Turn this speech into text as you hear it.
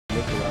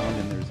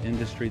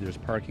industry, there's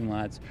parking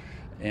lots,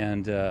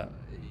 and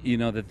you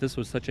know that this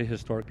was such a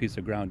historic piece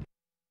of ground.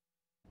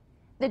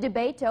 The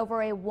debate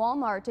over a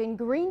Walmart in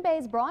Green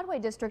Bay's Broadway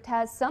district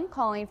has some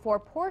calling for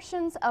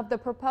portions of the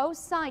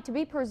proposed site to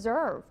be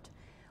preserved.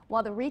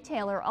 While the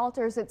retailer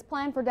alters its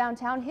plan for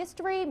downtown,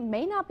 history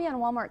may not be on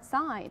Walmart's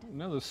side.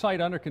 No, the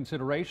site under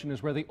consideration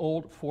is where the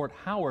old Fort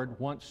Howard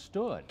once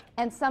stood.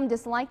 And some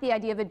dislike the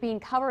idea of it being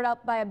covered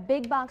up by a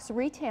big box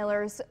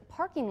retailer's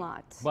parking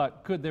lot.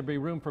 But could there be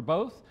room for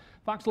both?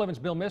 Fox 11's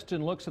Bill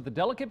Miston looks at the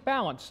delicate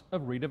balance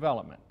of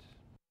redevelopment.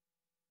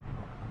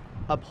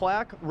 A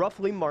plaque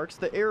roughly marks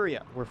the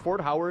area where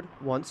Fort Howard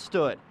once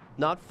stood.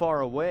 Not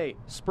far away,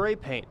 spray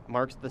paint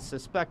marks the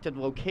suspected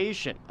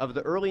location of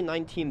the early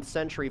 19th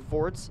century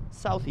fort's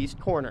southeast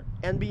corner.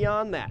 And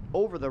beyond that,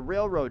 over the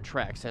railroad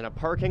tracks and a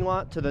parking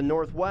lot to the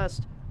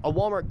northwest, a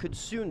Walmart could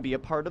soon be a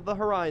part of the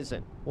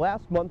horizon.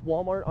 Last month,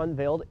 Walmart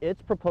unveiled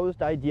its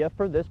proposed idea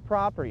for this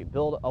property: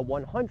 build a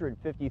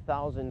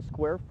 150,000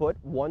 square foot,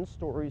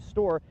 one-story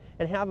store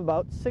and have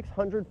about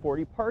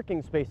 640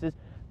 parking spaces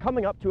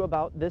coming up to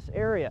about this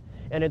area.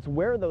 And it's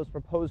where those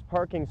proposed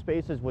parking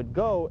spaces would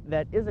go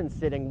that isn't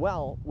sitting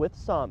well with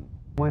some.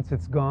 Once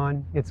it's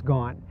gone, it's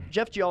gone.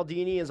 Jeff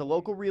Gialdini is a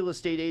local real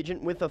estate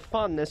agent with a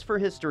fondness for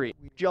history.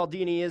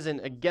 Gialdini isn't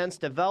against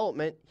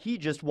development. He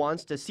just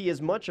wants to see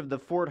as much of the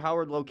Fort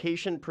Howard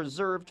location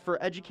preserved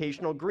for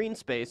educational green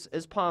space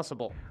as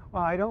possible.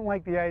 Well, I don't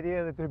like the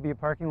idea that there'd be a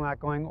parking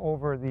lot going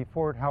over the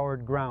Fort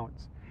Howard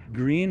grounds.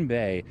 Green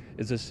Bay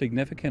is a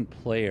significant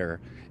player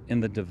in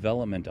the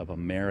development of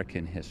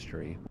American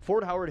history.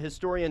 Fort Howard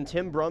historian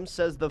Tim Brum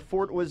says the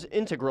fort was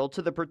integral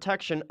to the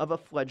protection of a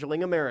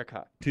fledgling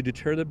America. To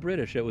deter the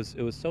British, it was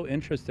so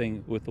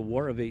interesting with the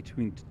War of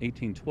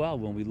 1812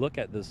 when we look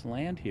at this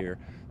land here,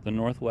 the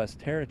Northwest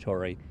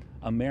Territory,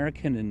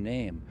 American in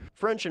name.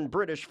 French and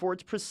British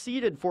forts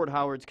preceded Fort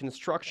Howard's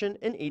construction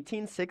in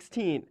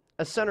 1816.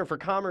 A center for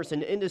commerce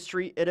and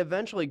industry, it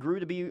eventually grew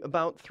to be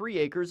about 3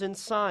 acres in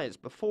size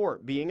before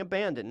being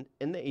abandoned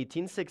in the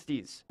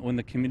 1860s. When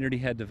the community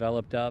had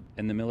developed up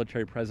and the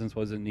military presence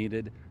wasn't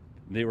needed,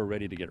 they were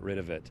ready to get rid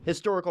of it.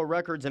 Historical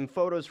records and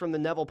photos from the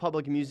Neville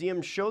Public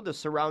Museum show the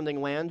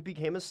surrounding land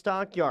became a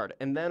stockyard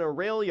and then a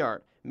rail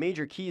yard,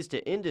 major keys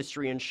to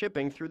industry and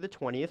shipping through the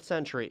 20th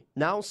century.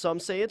 Now some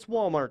say it's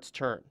Walmart's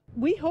turn.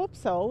 We hope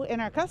so,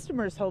 and our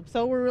customers hope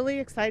so. We're really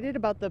excited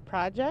about the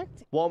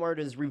project. Walmart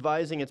is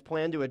revising its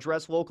plan to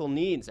address local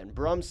needs, and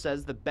Brum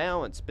says the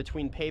balance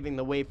between paving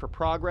the way for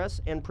progress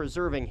and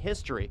preserving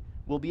history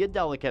will be a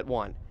delicate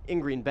one.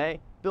 In Green Bay,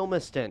 Bill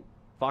Miston,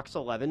 Fox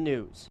 11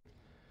 News.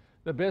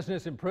 The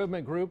Business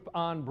Improvement Group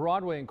on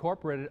Broadway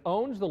Incorporated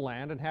owns the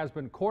land and has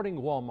been courting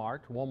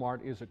Walmart.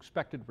 Walmart is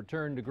expected to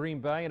return to Green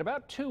Bay in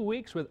about 2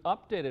 weeks with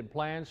updated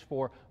plans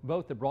for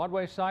both the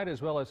Broadway site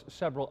as well as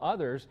several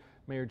others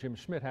Mayor Jim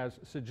Schmidt has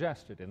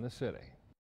suggested in the city.